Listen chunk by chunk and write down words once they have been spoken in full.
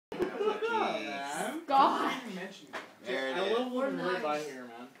There it is. I love living right by here,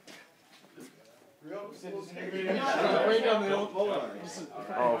 man. Right down the hill.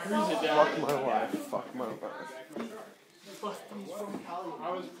 Oh, fuck my life. Fuck my life. I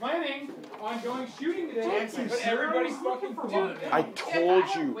was planning on going shooting today, but everybody's fucking doing it. I told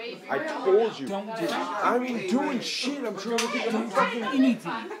you. Don't do it. I ain't doing shit. I'm trying to get the fucking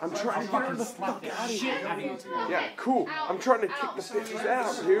anything. I'm trying to get her the fuck out of here. Out of you. Yeah, cool. I'm trying to kick the bitches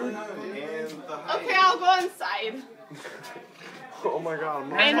out, dude. Okay, I'll go inside. Oh my god, I'm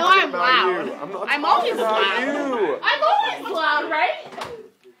not I know talking I'm about loud. you. I'm not I'm talking always about loud. you. I'm always loud, right?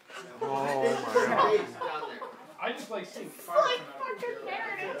 Oh my god. I just like seeing It's fire like come out of fucking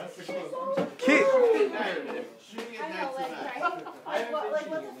narrative. That's the closest. Kick.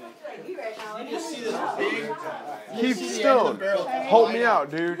 Keep Stone. Hold me out,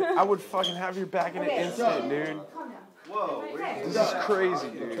 dude. I would fucking have your back in an instant, dude. Whoa. This is crazy,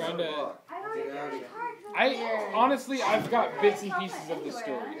 dude. Honestly, I've got bits and pieces of the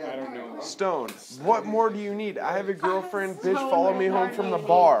story. I don't know. Stone, what more do you need? I have a girlfriend, bitch, follow me home from the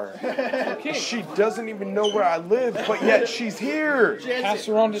bar. She doesn't even know where I live, but yet she's here. Pass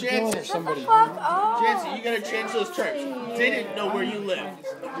her on to Dylan or somebody. Jancy, you gotta change those terms. They didn't know where you lived.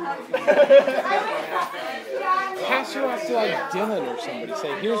 Pass her off to like Dylan or somebody.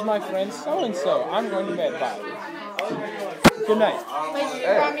 Say, here's my friend so-and-so. I'm going to bed. Bye. Good night. Wait, she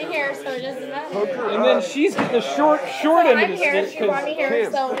brought me here, so it doesn't matter. And then she's getting the short end of I'm the here, stick. she brought me here,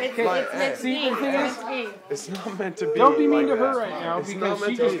 Kim, so it's meant to see, be. the thing is, It's not meant to be. don't be mean like to her that. right now It's because not she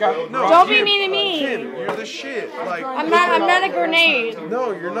meant to just be. got. No, Don't Kim, be mean to me. Kim, you're the shit. Like, I'm not a grenade.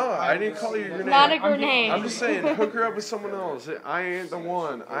 no, you're not. I didn't call you a grenade. Not a grenade. I'm just saying, hook her up with someone else. I ain't the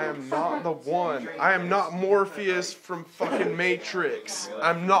one. I am not the one. I am not Morpheus from fucking Matrix.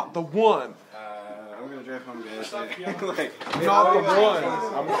 I'm not the one. I'm gonna drive home, guys. Like, I'm not the one.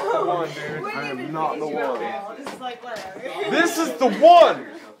 I'm not the one, dude. I am not the one. This is the one.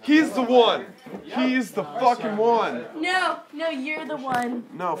 He's the one. He's the fucking one. No, you're the one.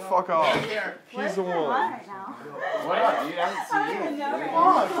 No, fuck off. He's the one. what up, dude? I haven't seen you.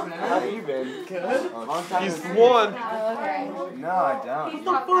 How have you been? Good. He's the one. No, I don't.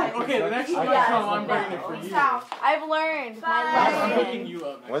 Okay, the next time I come, I'm bringing it for you. I've learned my I'm lesson. hooking you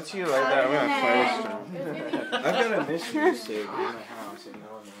up. Once you like that, I'm gonna close them. I've got a mission saved in my house and no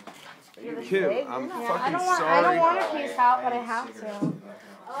one knows. Kim, I'm I fucking don't sorry. want to peace out, but I have to.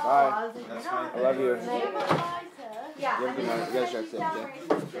 Bye. That's fine. I love you. You Yeah. have a good night. You guys drive safe, okay?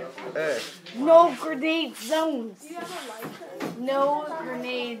 Hey, No grenade zones. No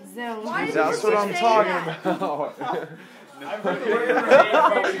grenade zones. that's what I'm talking about. I've heard the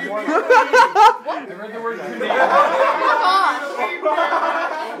word grenade.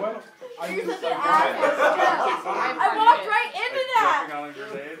 I walked right into that.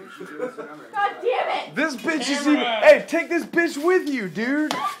 God damn it. This bitch is even. Hey, take this bitch with you,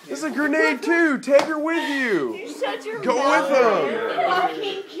 dude. This is a grenade too. Take her with you. Shut your Go mouth. with him. You're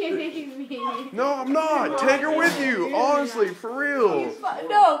fucking kidding me. No, I'm not. Take her with you. Honestly, for real.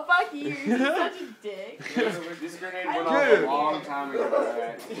 No, fuck you. You're such a dick. This grenade went off off a long time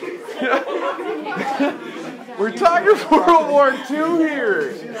ago. We're talking World War II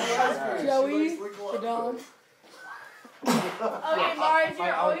here. Joey, the dog. Okay, Mars,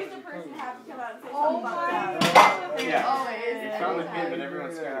 you're always the person who has to come out and say something about that. Yeah. Always. Found the pin, but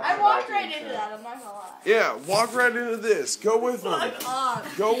everyone's scared. I walked right into that, I'm not gonna lie. Yeah, walk right into this. Go with them.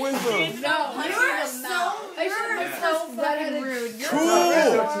 Go with them. No, you're so fucking rude.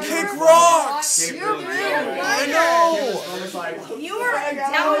 Cool. Kick rocks. You're rude. I know. You are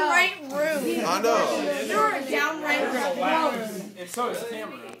downright rude. I know. You're downright rude. And so is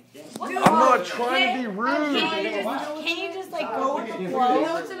Cameron. I'm not trying to be rude. Can you just like go with the flow?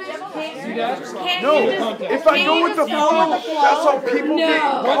 No, if I go with the flow, that's how people get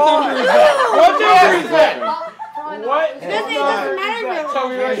What caught. number is that? What number is that? What? It doesn't matter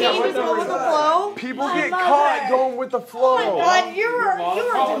really. Can you just go with the flow? People get caught going with the flow. God, you were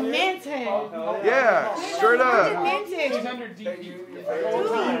demented. Yeah, straight up. Demented. He's under DQ.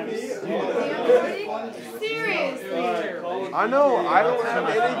 Seriously. I know, I don't have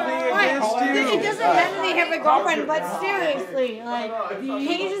anything against It you. doesn't matter that you have a girlfriend, but seriously, like, can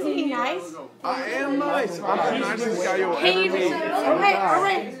you just be nice? I am nice. I'm the nicest guy you'll Can ever you just, meet.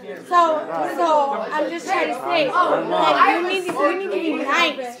 okay. So I'm just trying to say, like, you need to be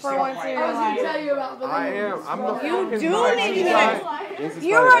nice for once in your life. I am. I'm the You fucking do need to nicest be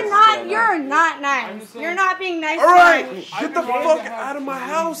guy. nice. You're not nice. You're not being nice. Alright, get the fuck out of my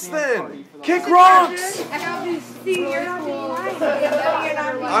house then. Kick rocks. See, you're not being nice. You're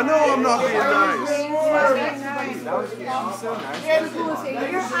not being I know I'm not being nice.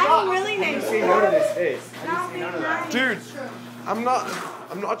 I'm really nice. say no to this face? Dude, I'm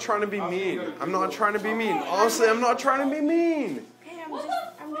not trying to be mean. I'm not trying to be mean. Honestly, I'm not trying to be mean. Hey, I'm just saying.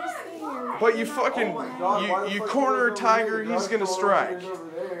 But you fucking, you corner a tiger, he's gonna strike.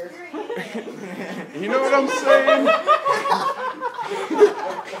 You know what I'm saying?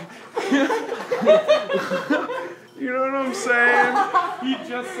 You know what I'm saying? He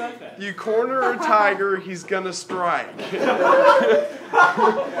just said that. You corner a tiger, he's gonna strike. Did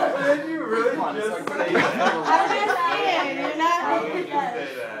you really just say that? I'm just saying, you're not making that.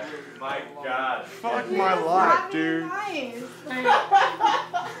 My God. Fuck my life, dude. Nice. Like,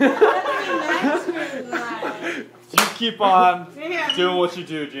 nice for his life. You keep on Yeah. doing what you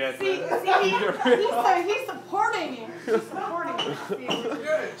do, Jen. See, he's supporting you. He's supporting you.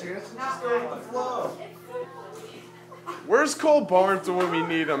 Where's Cole Barnes when we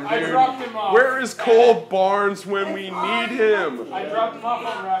need him, I dude? dropped him off. Where is Cole Barnes when we need him? I dropped him off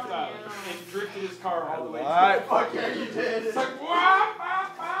on Raft Island and drifted his car all the way. Alright. Fuck yeah, you did. It's like, wah, wah,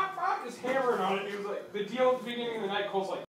 wah, wah, just hammering on it. He was like, the deal at the beginning of the night, Cole's like,